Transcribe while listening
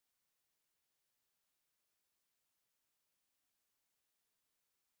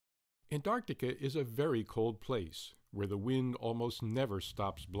Antarctica is a very cold place where the wind almost never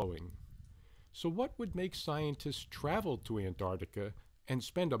stops blowing. So what would make scientists travel to Antarctica and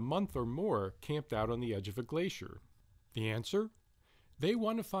spend a month or more camped out on the edge of a glacier? The answer? They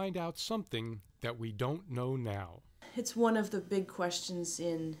want to find out something that we don't know now. It's one of the big questions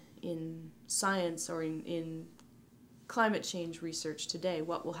in science or in climate change research today.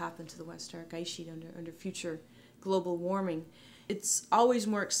 What will happen to the West Arctic ice sheet under future global warming? It's always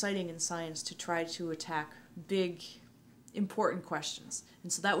more exciting in science to try to attack big, important questions.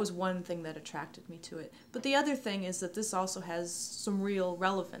 And so that was one thing that attracted me to it. But the other thing is that this also has some real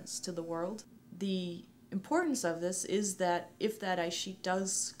relevance to the world. The importance of this is that if that ice sheet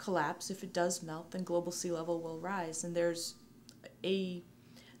does collapse, if it does melt, then global sea level will rise. And there's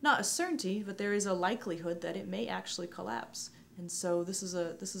not a certainty, but there is a likelihood that it may actually collapse. And so this is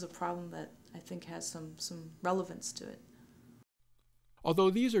a problem that I think has some relevance to it.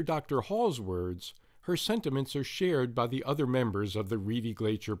 Although these are Dr. Hall's words, her sentiments are shared by the other members of the Reedy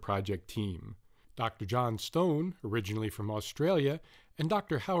Glacier Project team. Dr. John Stone, originally from Australia, and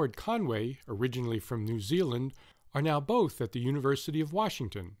Dr. Howard Conway, originally from New Zealand, are now both at the University of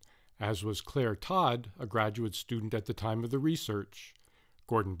Washington, as was Claire Todd, a graduate student at the time of the research.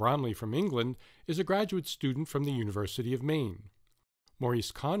 Gordon Bromley from England is a graduate student from the University of Maine.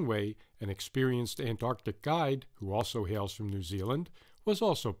 Maurice Conway, an experienced Antarctic guide who also hails from New Zealand, was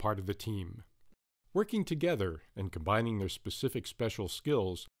also part of the team. Working together and combining their specific special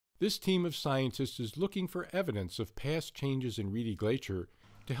skills, this team of scientists is looking for evidence of past changes in Reedy Glacier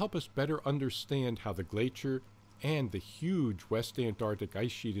to help us better understand how the glacier and the huge West Antarctic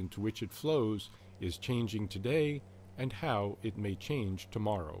ice sheet into which it flows is changing today and how it may change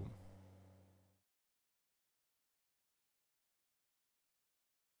tomorrow.